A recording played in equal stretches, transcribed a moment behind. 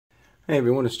Hey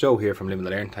everyone, it's Joe here from Living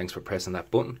to Learn. Thanks for pressing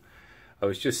that button. I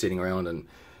was just sitting around and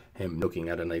looking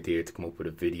at an idea to come up with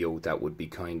a video that would be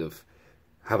kind of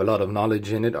have a lot of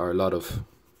knowledge in it, or a lot of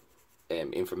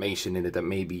information in it that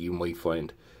maybe you might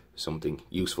find something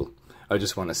useful. I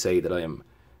just want to say that I am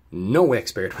no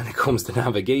expert when it comes to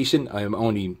navigation. I am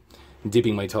only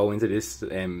dipping my toe into this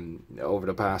over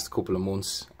the past couple of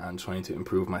months and trying to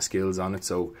improve my skills on it.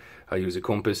 So I use a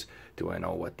compass. Do I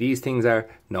know what these things are?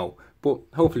 No. But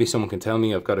hopefully someone can tell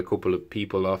me. I've got a couple of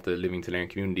people off the Living to Learn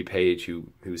community page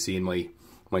who've seen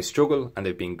my struggle, and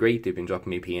they've been great. They've been dropping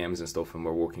me PMs and stuff, and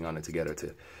we're working on it together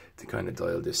to kind of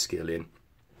dial this skill in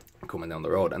coming down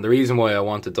the road. And the reason why I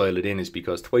want to dial it in is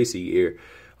because twice a year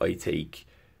I take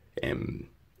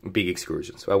big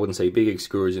excursions. So I wouldn't say big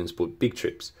excursions, but big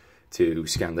trips to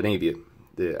Scandinavia.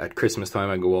 At Christmas time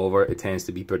I go over. It tends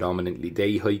to be predominantly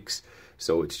day hikes,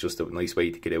 so it's just a nice way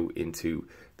to get out into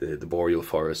the boreal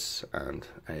forests and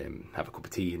have a cup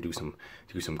of tea and do some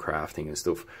crafting and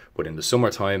stuff. But in the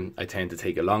summertime I tend to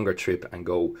take a longer trip and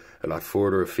go a lot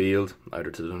further afield, either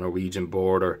to the Norwegian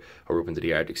border or up into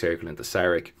the Arctic Circle, into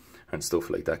Sarek and stuff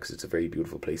like that, because it's a very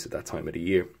beautiful place at that time of the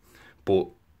year. But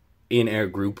in our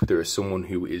group there is someone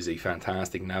who is a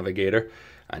fantastic navigator,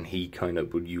 and he kind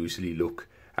of would usually look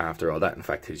after all that. In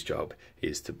fact, his job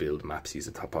is to build maps. He's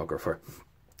a topographer.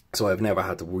 So I've never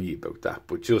had to worry about that.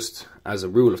 But just as a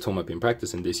rule of thumb, I've been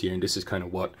practicing this year, and this is kind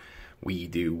of what we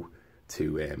do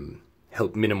to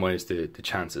help minimize the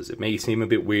chances. It may seem a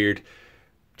bit weird,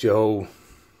 Joe,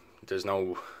 there's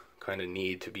no kind of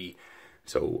need to be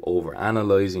so over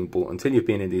analyzing, but until you've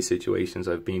been in these situations,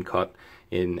 I've been caught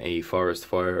in a forest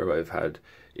fire, I've had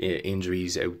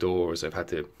injuries outdoors, I've had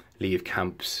to leave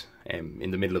camps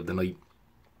in the middle of the night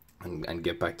and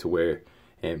get back to where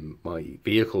my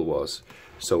vehicle was.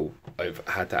 So I've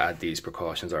had to add these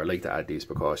precautions, or I like to add these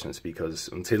precautions, because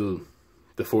until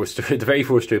the very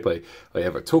first trip I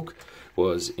ever took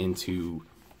was into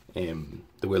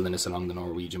the wilderness along the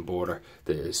Norwegian border,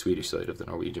 the Swedish side of the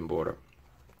Norwegian border,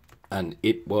 and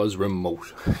it was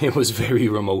remote. It was very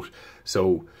remote.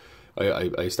 So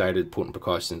I started putting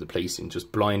precautions into place in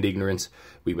just blind ignorance.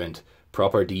 We went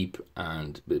proper deep,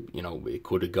 and you know, it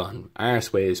could have gone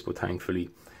arse ways, but thankfully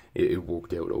it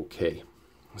worked out okay.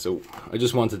 So I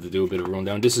just wanted to do a bit of a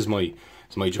rundown. This is my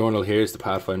journal here. It's the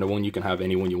Pathfinder one. You can have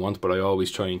any one you want, but I always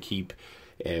try and keep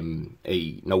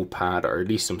a notepad, or at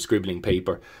least some scribbling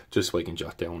paper, just so I can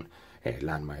jot down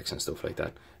landmarks and stuff like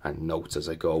that, and notes as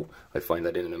I go. I find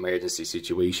that in an emergency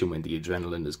situation, when the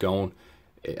adrenaline is going,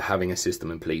 having a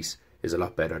system in place is a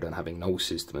lot better than having no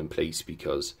system in place,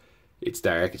 because it's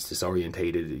dark, it's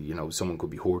disorientated, you know, someone could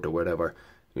be hurt or whatever.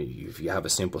 If you have a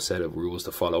simple set of rules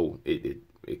to follow,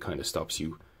 it kind of stops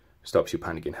you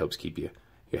panicking, helps keep your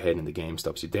head in the game,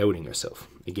 stops you doubting yourself.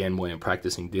 Again, why I'm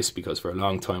practicing this, because for a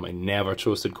long time I never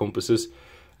trusted compasses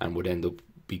and would end up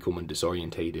becoming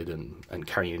disorientated and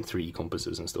carrying 3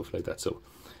 compasses and stuff like that. So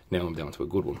now I'm down to a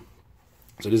good one.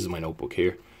 So this is my notebook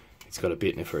here. It's got a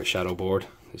bit in it for a shadow board.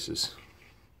 This is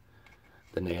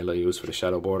the nail I use for the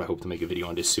shadow board. I hope to make a video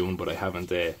on this soon, but I haven't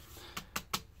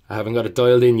got it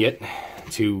dialed in yet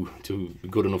to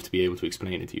good enough to be able to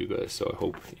explain it to you guys. So I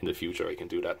hope in the future I can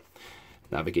do that.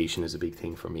 Navigation is a big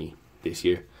thing for me this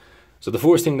year. So the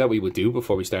first thing that we would do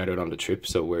before we start out on the trip,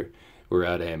 so we're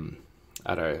at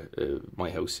our my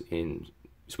house in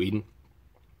Sweden.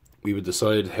 We would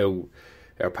decide how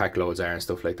our pack loads are and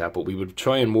stuff like that, but we would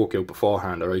try and work out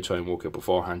beforehand, or I try and work out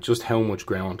beforehand, just how much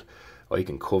ground I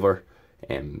can cover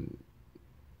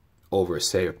over a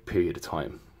set period of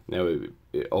time. Now,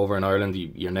 over in Ireland,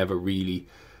 you're never really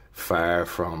far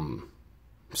from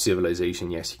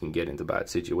civilization. Yes, you can get into bad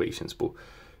situations, but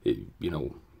you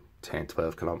know,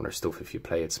 10-12 kilometer stuff, if you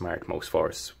play it smart, most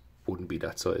forests wouldn't be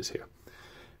that size here.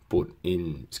 But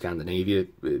in Scandinavia,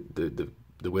 the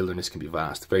wilderness can be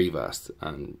vast, very vast,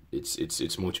 and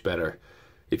it's much better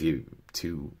if you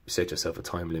to set yourself a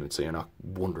time limit, so you're not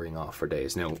wandering off for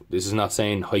days. Now, this is not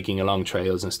saying hiking along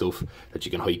trails and stuff that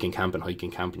you can hike and camp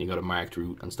and you got a marked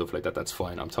route and stuff like that. That's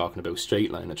fine. I'm talking about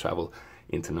straight line of travel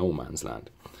into no man's land.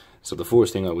 So the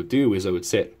first thing I would do is I would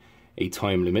set a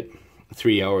time limit.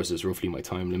 3 hours is roughly my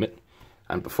time limit.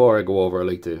 And before I go over, I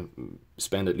like to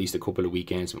spend at least a couple of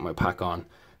weekends with my pack on,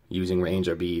 using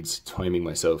ranger beads, timing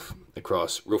myself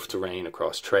across rough terrain,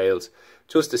 across trails,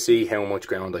 just to see how much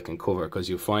ground I can cover. Because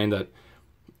you'll find that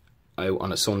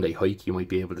on a Sunday hike you might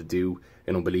be able to do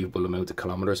an unbelievable amount of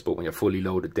kilometers, but when you're fully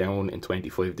loaded down in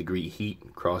 25-degree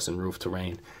heat crossing rough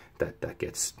terrain, that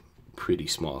gets pretty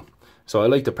small. So I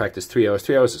like to practice 3 hours.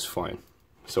 3 hours is fine.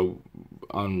 So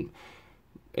on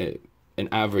an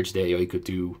average day I could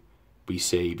do, we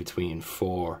say, between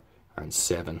 4 and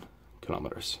 7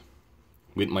 kilometers.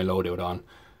 with my loadout on,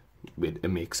 with a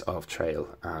mix of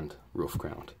trail and rough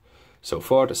ground. So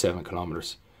 4 to 7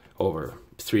 kilometers over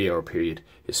a 3-hour period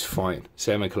is fine.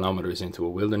 7 kilometers into a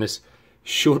wilderness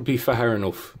should be far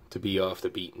enough to be off the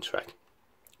beaten track.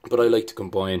 But I like to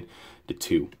combine the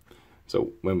two.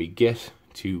 So when we get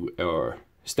to our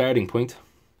starting point,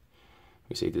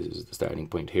 we say this is the starting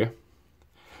point here,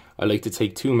 I like to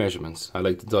take 2 measurements. I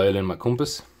like to dial in my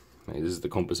compass. This is the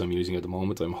compass I'm using at the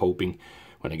moment. I'm hoping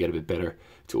when I get a bit better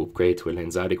to upgrade to a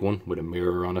Lensatic one with a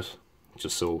mirror on it,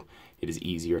 just so it is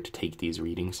easier to take these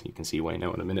readings. You can see why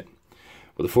now in a minute.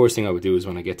 But the first thing I would do is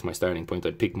when I get to my starting point,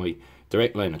 I'd pick my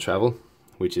direct line of travel,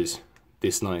 which is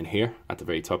this line here at the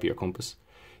very top of your compass.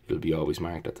 It'll be always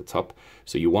marked at the top.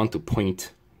 So you want to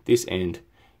point this end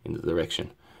in the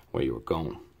direction where you're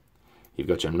going. You've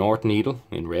got your north needle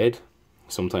in red.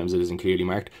 Sometimes it isn't clearly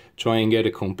marked. Try and get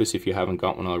a compass if you haven't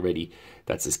got one already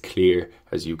that's as clear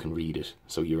as you can read it.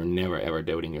 So you're never ever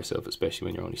doubting yourself, especially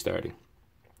when you're only starting.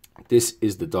 This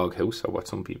is the doghouse, or what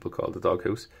some people call the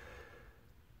doghouse.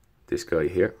 This guy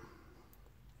here.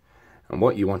 And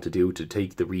what you want to do to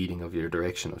take the reading of your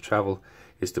direction of travel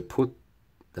is to put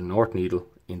the north needle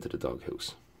into the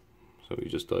doghouse. So you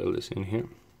just dial this in here.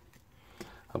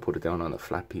 I'll put it down on a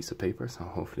flat piece of paper, so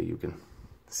hopefully you can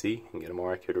see and get a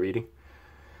more accurate reading.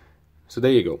 So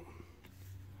there you go.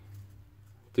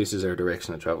 This is our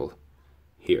direction of travel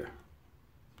here.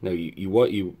 Now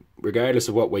you regardless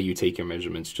of what way you take your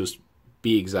measurements, just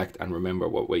be exact and remember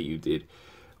what way you did.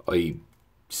 I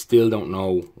still don't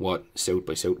know what south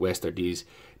by southwest or these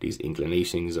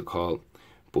inclinations are called,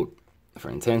 but for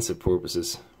intensive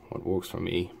purposes, what works for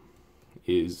me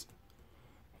is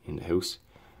in the house.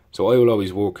 So I will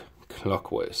always work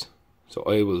clockwise. So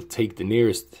I will take the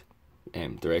nearest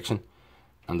direction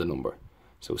and the number.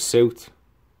 So south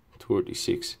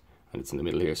 36, and it's in the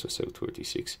middle here, so south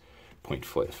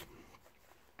 36.5.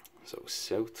 So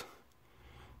south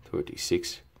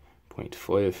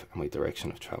 36.5 and my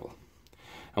direction of travel.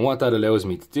 And what that allows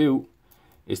me to do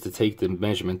is to take the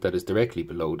measurement that is directly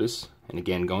below this, and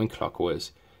again going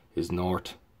clockwise, is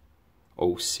north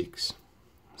 06.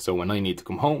 So when I need to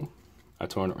come home, I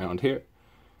turn around here,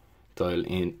 dial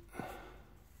in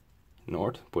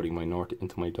north, putting my north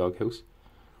into my doghouse.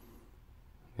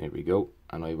 There we go,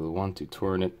 and I will want to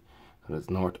turn it, and it's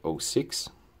north 06.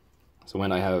 So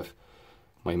when I have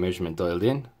my measurement dialed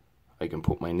in, I can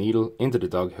put my needle into the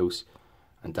doghouse,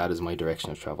 and that is my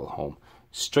direction of travel home.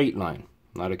 Straight line,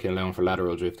 not allowing for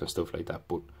lateral drift and stuff like that,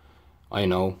 but I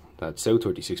know that south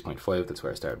 36.5, that's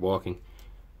where I start walking,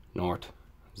 north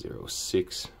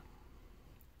 06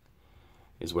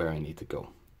 is where I need to go.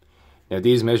 Now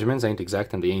these measurements ain't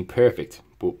exact and they ain't perfect,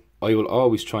 but I will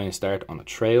always try and start on a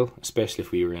trail, especially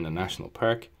if we were in a national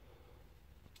park.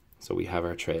 So we have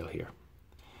our trail here.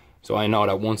 So I know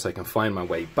that once I can find my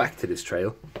way back to this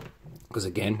trail, because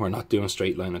again, we're not doing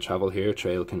straight line of travel here,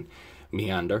 trail can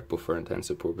meander, but for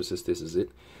intensive purposes, this is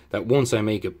it. That once I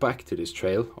make it back to this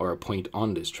trail, or a point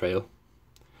on this trail,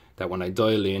 that when I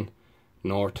dial in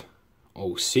north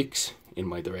 06 in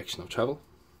my direction of travel,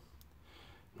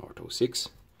 north 06,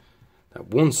 that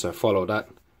once I follow that,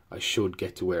 I should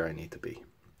get to where I need to be.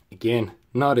 Again,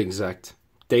 not exact.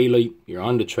 Daylight, you're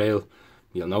on the trail,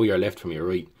 you'll know your left from your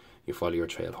right, you follow your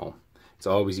trail home. It's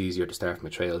always easier to start from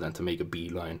a trail than to make a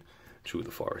beeline through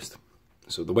the forest.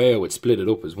 So the way I would split it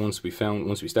up is once we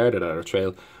started at our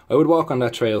trail, I would walk on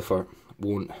that trail for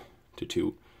 1 to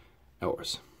 2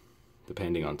 hours,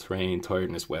 depending on terrain,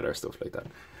 tiredness, weather, stuff like that.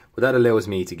 But that allows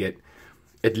me to get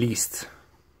at least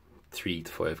 3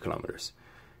 to 5 kilometers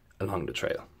along the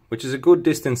trail, which is a good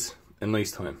distance and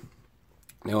nice time.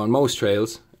 Now on most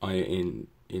trails in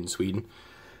Sweden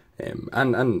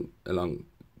and along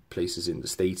places in the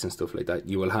States and stuff like that,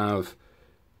 you will have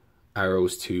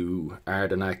arrows to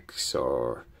Ardenax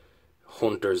or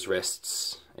Hunter's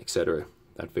Rests, etc.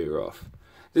 that veer off.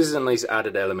 This is a nice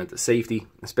added element of safety,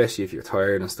 especially if you're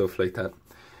tired and stuff like that,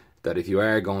 that if you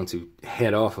are going to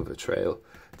head off of a trail,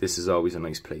 this is always a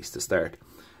nice place to start.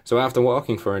 So after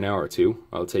walking for an hour or two,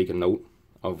 I'll take a note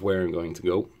of where I'm going to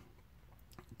go.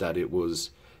 That it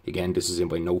was, again, this is in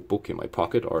my notebook in my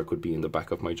pocket, or it could be in the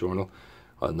back of my journal.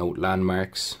 I'll note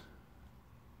landmarks.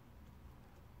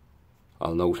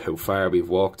 I'll note how far we've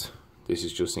walked. This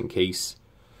is just in case.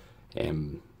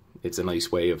 It's a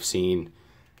nice way of seeing,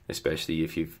 especially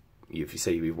if you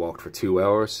say we've walked for 2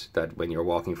 hours, that when you're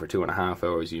walking for 2.5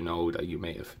 hours, you know that you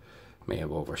may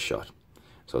have overshot.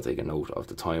 So I'll take a note of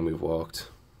the time we've walked.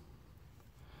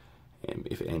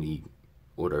 If any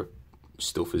other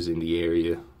stuff is in the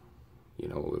area, you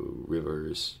know,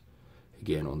 rivers,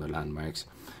 again under landmarks.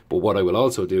 But what I will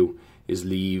also do is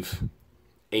leave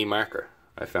a marker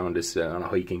I found this on a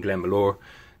hike in Glenmalure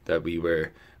that we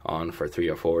were on for 3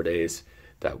 or 4 days,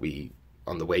 that we,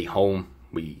 on the way home,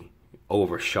 we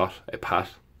overshot a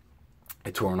path,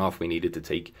 a turn off we needed to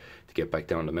take to get back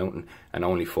down the mountain, and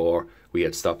only for we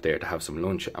had stopped there to have some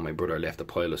lunch, and my brother left a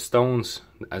pile of stones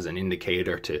as an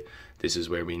indicator to this is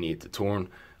where we need to turn.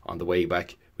 On the way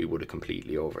back, we would have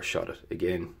completely overshot it.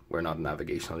 Again, we're not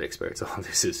navigational experts. All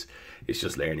this is, it's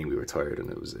just learning. We were tired, and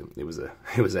it was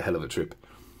a hell of a trip.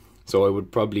 So I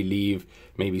would probably leave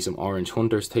maybe some orange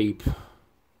hunter's tape,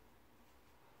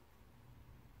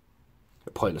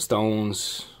 a pile of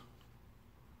stones,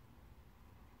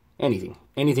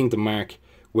 anything to mark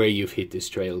where you've hit this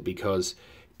trail, because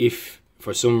if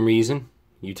for some reason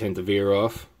you tend to veer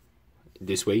off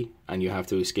this way and you have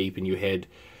to escape and you head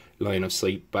line of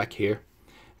sight back here,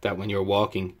 that when you're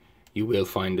walking you will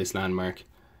find this landmark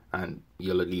and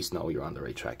you'll at least know you're on the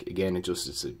right track. Again,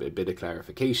 it's a bit of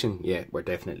clarification. Yeah, we're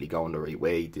definitely going the right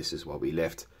way. This is what we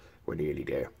left. We're nearly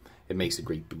there. It makes a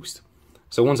great boost.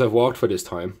 So once I've walked for this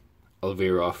time, I'll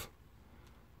veer off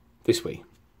this way.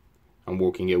 I'm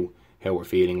working out how we're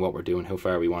feeling, what we're doing, how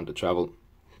far we want to travel.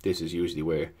 This is usually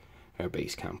where our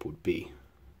base camp would be.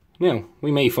 Now,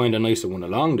 we may find a nicer one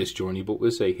along this journey, but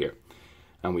we'll say here.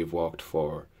 And we've walked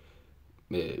for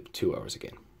 2 hours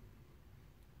again.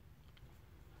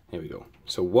 There we go.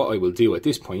 So what I will do at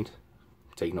this point,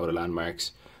 take note of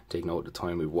landmarks, take note of the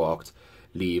time we've walked,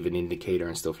 leave an indicator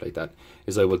and stuff like that,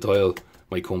 is I will dial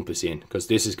my compass in, because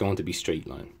this is going to be straight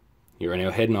line. You're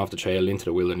now heading off the trail into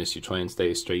the wilderness. You try and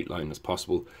stay as straight line as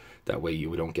possible. That way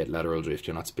you don't get lateral drift.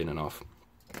 You're not spinning off.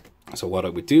 So what I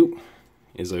would do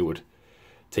is I would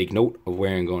take note of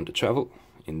where I'm going to travel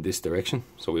in this direction.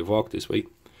 So we've walked this way.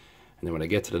 And then when I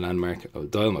get to the landmark, I'll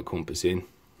dial my compass in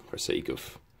for sake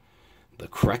of the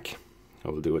crack. I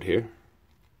will do it here.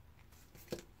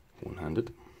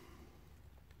 One-handed.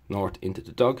 North into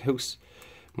the doghouse.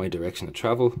 My direction of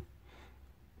travel.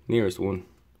 Nearest one.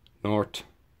 North.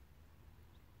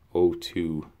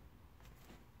 02.3,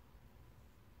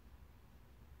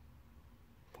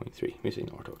 missing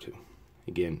north 02.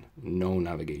 Again, no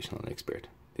navigational expert.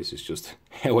 This is just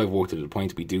how I've worked it to the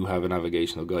point. We do have a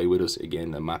navigational guy with us.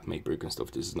 Again, a map maker and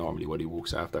stuff. This is normally what he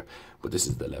works after, but this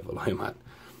is the level I'm at.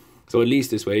 So at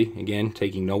least this way, again,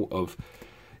 taking note of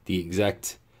the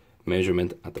exact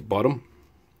measurement at the bottom,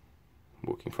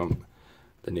 working from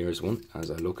the nearest one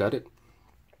as I look at it,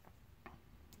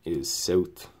 is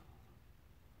south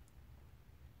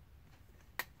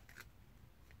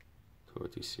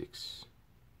 36,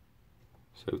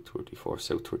 south 34,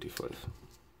 south 35.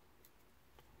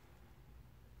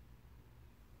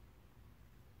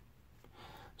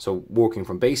 So working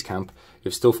from base camp,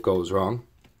 if stuff goes wrong,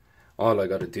 all I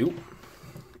got to do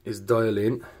is dial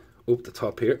in up the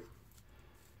top here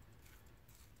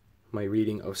my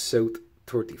reading of south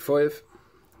 35,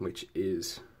 which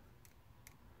is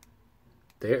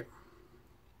there.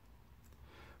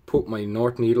 Put my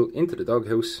north needle into the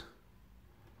doghouse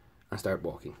and start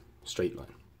walking straight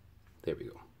line. There we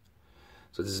go.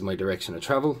 So this is my direction of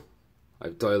travel.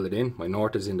 I've dialed it in. My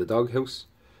north is in the doghouse.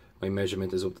 My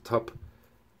measurement is up the top.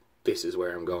 This is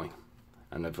where I'm going.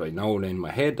 And if I know in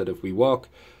my head that if we walk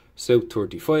south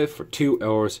 35 for 2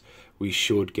 hours, we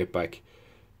should get back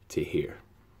to here.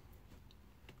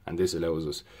 And this allows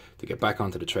us to get back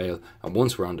onto the trail. And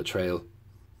once we're on the trail,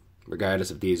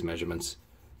 regardless of these measurements,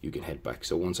 you can head back.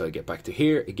 So once I get back to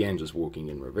here, again, just walking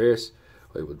in reverse,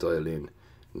 I will dial in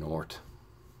north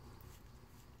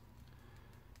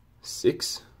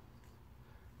 6,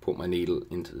 put my needle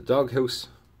into the doghouse,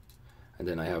 and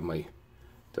then I have my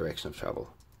direction of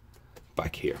travel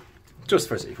back here. Just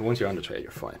for safe, once you're on the trail,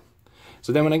 you're fine.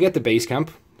 So then when I get to base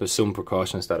camp, there's some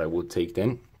precautions that I would take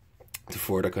then to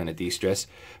further kind of de-stress.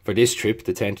 For this trip,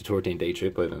 the 10 to 13 day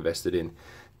trip, I've invested in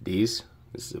these.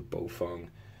 This is a Bofong.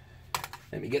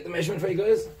 Let me get the measurement for you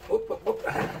guys.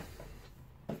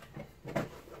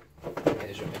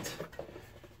 Measurement.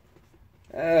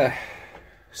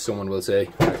 Someone will say,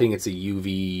 I think it's a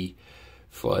UV5FR.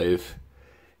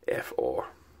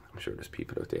 I'm sure there's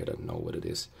people out there that know what it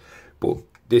is. But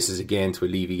this is again to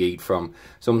alleviate from,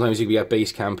 sometimes you can be at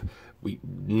base camp,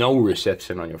 no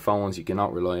reception on your phones. You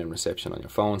cannot rely on reception on your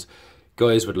phones.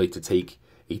 Guys would like to take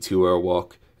a 2 hour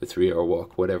walk, a 3 hour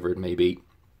walk, whatever it may be.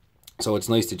 So it's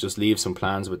nice to just leave some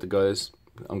plans with the guys.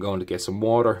 I'm going to get some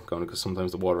water, because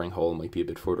sometimes the watering hole might be a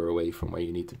bit further away from where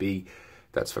you need to be.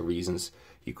 That's for reasons.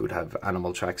 You could have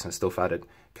animal tracks and stuff at it.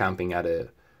 Camping at a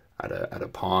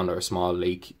pond or a small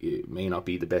lake, it may not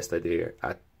be the best idea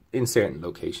in certain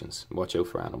locations. Watch out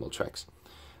for animal tracks.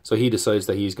 So he decides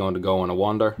that he's going to go on a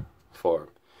wander for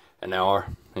an hour,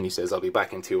 and he says, I'll be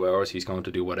back in 2 hours. He's going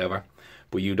to do whatever.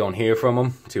 but you don't hear from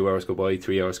them. 2 hours go by,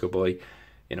 3 hours go by.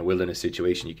 In a wilderness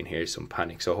situation, you can hear some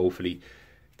panic. So hopefully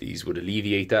these would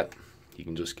alleviate that. You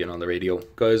can just get on the radio,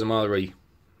 guys, I'm all right,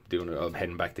 I'm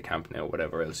heading back to camp now,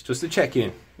 whatever else, just to check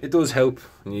in. It does help.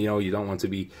 You know, you don't want to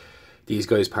be these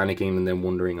guys panicking and then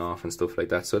wandering off and stuff like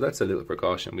that. So that's a little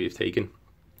precaution we've taken.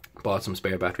 Bought some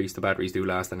spare batteries. The batteries do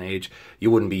last an age.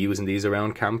 You wouldn't be using these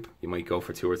around camp. You might go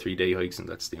for 2 or 3 day hikes, and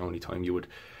that's the only time you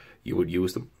would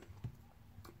use them.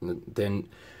 And then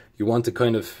you want to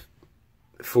kind of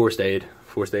first aid.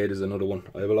 First aid is another one.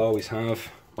 I will always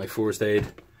have my first aid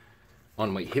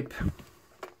on my hip.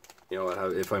 You know,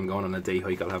 if I'm going on a day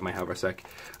hike, I'll have my haversack.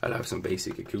 I'll have some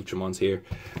basic accoutrements here.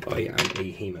 I am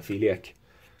a haemophiliac,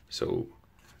 so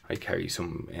I carry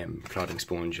some clotting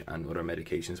sponge and other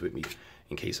medications with me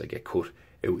in case I get cut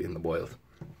out in the wild.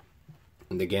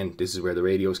 And again, this is where the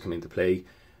radios come into play.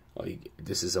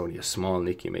 This is only a small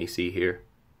nick you may see here,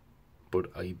 but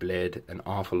I bled an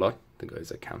awful lot. The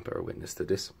guys at camp are witness to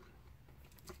this.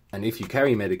 And if you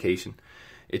carry medication,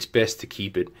 it's best to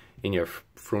keep it in your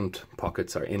front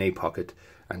pockets or in a pocket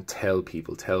and tell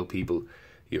people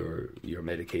your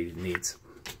medicated needs.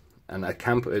 And at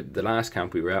camp, the last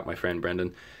camp we were at, my friend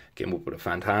Brendan came up with a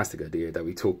fantastic idea that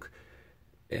we took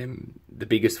the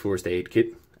biggest first aid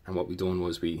kit, and what we done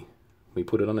was we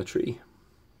put it on a tree.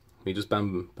 We just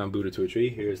bambooed it to a tree.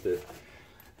 Here's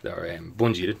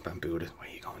bungeed it, bambooed it, where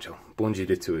are you going, Joe? Bungeed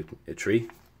it to a tree.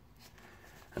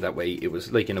 And that way it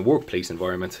was like in a workplace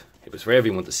environment. It was for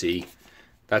everyone to see.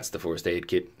 That's the first aid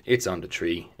kit. It's on the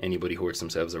tree. Anybody who hurts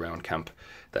themselves around camp,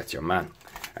 that's your man.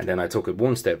 And then I took it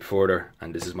one step further,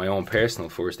 and this is my own personal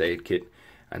first aid kit.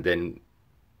 And then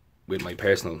with my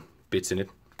personal bits in it,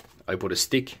 I put a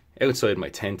stick outside my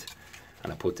tent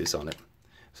and I put this on it.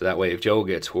 So that way if Joe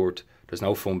gets hurt, there's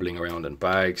no fumbling around in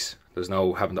bags. There's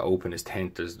no having to open his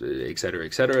tent, etc,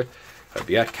 etc. I'd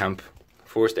be at camp,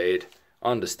 first aid,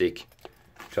 on the stick.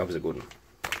 Job is a good one.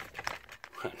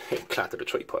 Clatter the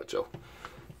tripod, Joe.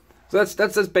 So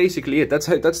that's basically it. That's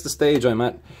the stage I'm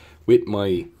at with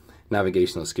my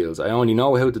navigational skills. I only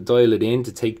know how to dial it in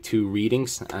to take 2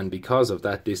 readings, and because of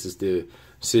that, this is the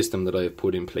system that I have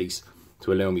put in place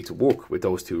to allow me to work with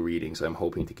those 2 readings. I'm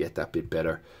hoping to get that bit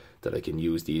better, that I can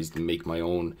use these to make my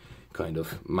own kind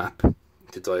of map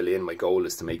to dial in. My goal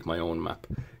is to make my own map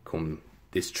come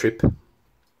this trip,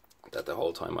 that the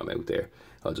whole time I'm out there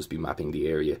I'll just be mapping the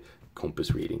area,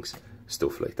 compass readings,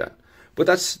 stuff like that. But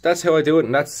that's how I do it,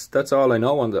 and that's all I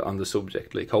know on the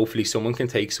subject. Like, hopefully someone can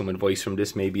take some advice from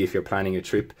this. Maybe if you're planning a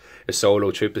trip, a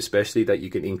solo trip especially, that you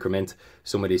can increment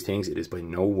some of these things. It is by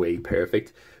no way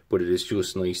perfect, but it is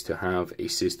just nice to have a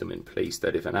system in place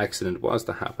that if an accident was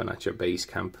to happen at your base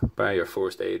camp, by your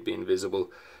first aid being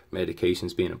visible,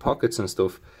 medications being in pockets and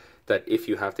stuff, that if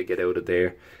you have to get out of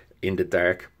there in the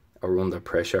dark or under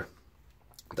pressure,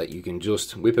 that you can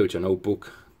just whip out your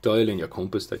notebook, dial in your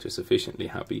compass, that you're sufficiently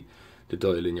happy to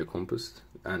dial in your compass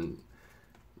and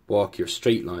walk your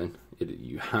straight line.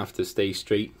 You have to stay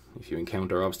straight. If you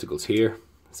encounter obstacles here,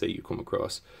 say you come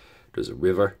across there's a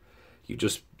river, you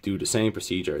just do the same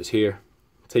procedure as here.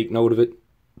 Take note of it,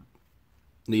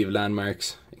 leave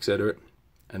landmarks, etc.,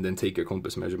 and then take your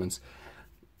compass measurements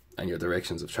and your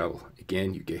directions of travel.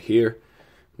 Again, you get here,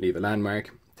 leave a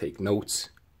landmark, take notes,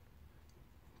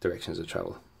 directions of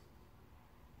travel,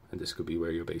 and this could be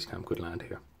where your base camp could land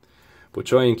here. But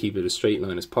try and keep it as straight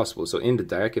line as possible. So in the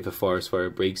dark, if a forest fire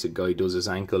breaks, a guy does his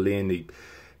ankle in, he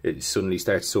suddenly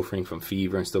starts suffering from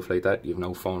fever and stuff like that, you have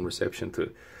no phone reception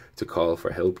to call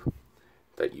for help,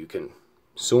 that you can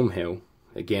somehow,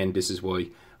 again, this is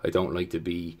why I don't like to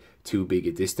be too big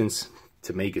a distance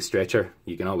to make a stretcher.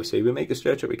 You can always say, we'll make a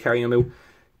stretcher, we carry him out.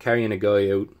 Carrying a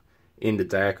guy out in the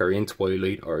dark or in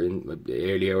twilight or in the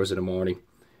early hours of the morning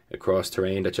across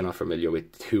terrain that you're not familiar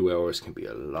with, 2 hours can be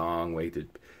a long way to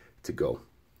go.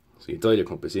 So you dial your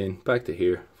compass in, back to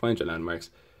here, find your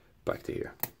landmarks, back to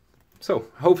here. So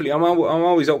hopefully, I'm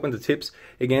always open to tips.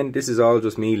 Again, this is all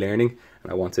just me learning,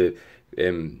 and I want to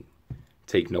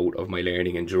take note of my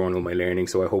learning and journal my learning.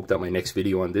 So I hope that my next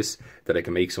video on this, that I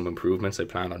can make some improvements. I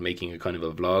plan on making a kind of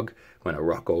a vlog when I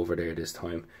rock over there this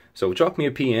time. So drop me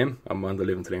a PM. I'm on the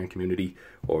Living to Learn community,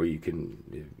 or you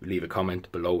can leave a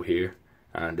comment below here,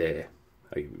 and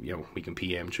we can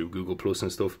PM through Google Plus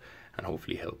and stuff, and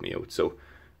hopefully help me out. So,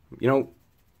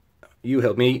 you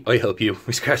help me, I help you.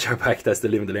 We scratch our back. That's the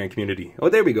Living to Learn community. Oh,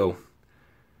 there we go.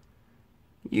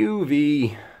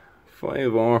 UV5R+.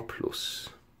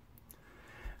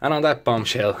 And on that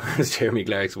bombshell, as Jeremy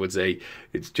Clarkson would say,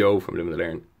 it's Joe from Living to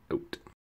Learn, out.